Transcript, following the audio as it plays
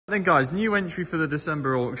Then guys, new entry for the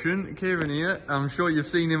December auction. Kieran here. I'm sure you've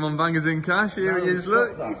seen him on Bangers in Cash. Here he is,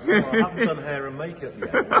 look. Well, I haven't done hair and makeup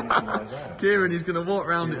yet. Or anything like that. Kieran is going to walk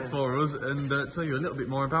around it for us and tell you a little bit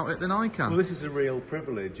more about it than I can. Well, this is a real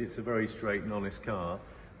privilege. It's a very straight and honest car.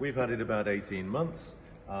 We've had it about 18 months.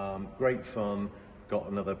 Great fun. Got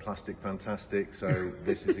another plastic fantastic, so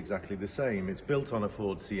this is exactly the same. It's built on a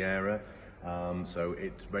Ford Sierra, so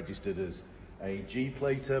it's registered as a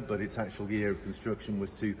G-plater, but its actual year of construction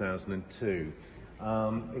was 2002.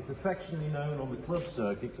 It's affectionately known on the club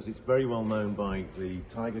circuit because it's very well known by the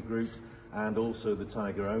Tiger Group and also the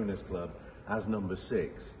Tiger Owners Club as number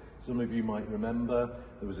 6. Some of you might remember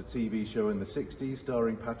there was a TV show in the 60s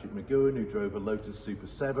starring Patrick McGowan, who drove a Lotus Super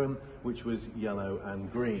 7, which was yellow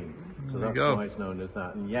and green. So that's why it's known as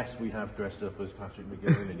that. And yes, we have dressed up as Patrick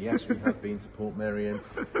McGowan, and yes, we have been to Portmeirion.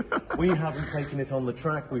 We haven't taken it on the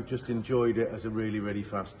track, we've just enjoyed it as a really, really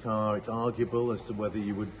fast car. It's arguable as to whether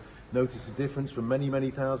you would notice a difference from many,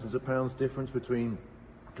 many thousands of pounds difference between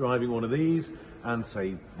driving one of these and,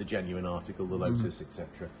 say, the genuine article, the Lotus,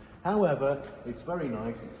 etc. However, it's very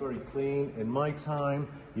nice, it's very clean. In my time,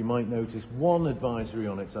 you might notice one advisory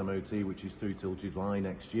on its MOT, which is through till July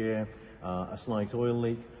next year, a slight oil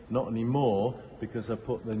leak. Not anymore, because I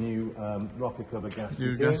put the new rocker cover gasket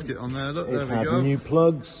New gasket on there, look, there we go. It's had new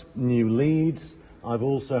plugs, new leads. I've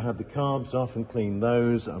also had the carbs off and cleaned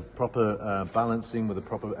those, proper balancing with a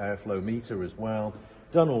proper airflow meter as well.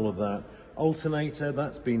 Done all of that. Alternator,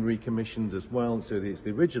 that's been recommissioned as well, so it's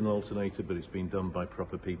the original alternator, but it's been done by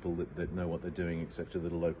proper people that know what they're doing, etc.,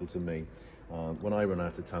 that are local to me. When I run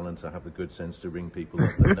out of talent, I have the good sense to ring people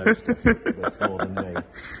up that know stuff that's more than me.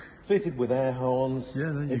 Fitted with air horns.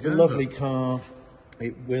 Yeah, there you it's go, a lovely car.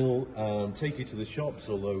 It will take you to the shops,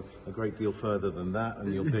 although a great deal further than that,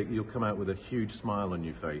 and you'll come out with a huge smile on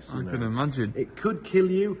your face. I can imagine. It could kill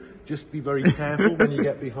you. Just be very careful when you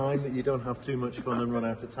get behind that you don't have too much fun and run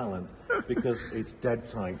out of talent, because it's dead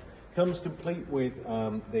tight. Comes complete with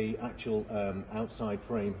the actual outside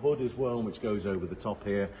frame hood as well, which goes over the top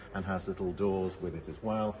here and has little doors with it as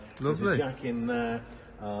well. Lovely. There's a jack in there.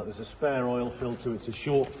 There's a spare oil filter. It's a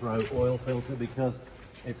short throw oil filter because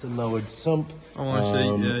it's a lowered sump, oh, I see.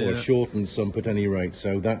 or a shortened sump at any rate.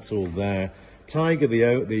 So that's all there. Tiger,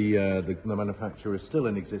 the manufacturer, is still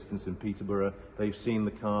in existence in Peterborough. They've seen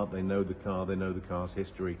the car, they know the car, they know the car's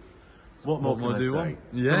history. What more can I say?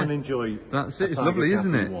 Yeah. Come and enjoy. That's it. It's lovely,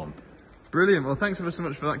 isn't it? Brilliant. Well, thanks ever so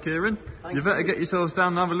much for that, Kieran. You better get yourselves down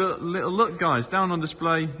and have a little look, guys. Down on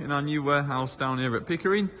display in our new warehouse down here at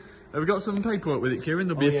Pickering. Have we got some paperwork with it, Kieran?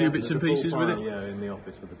 There'll be a few bits and pieces with it. Yeah, in the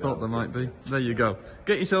office with the Thought there might be. There you go.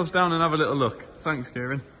 Get yourselves down and have a little look. Thanks,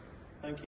 Kieran.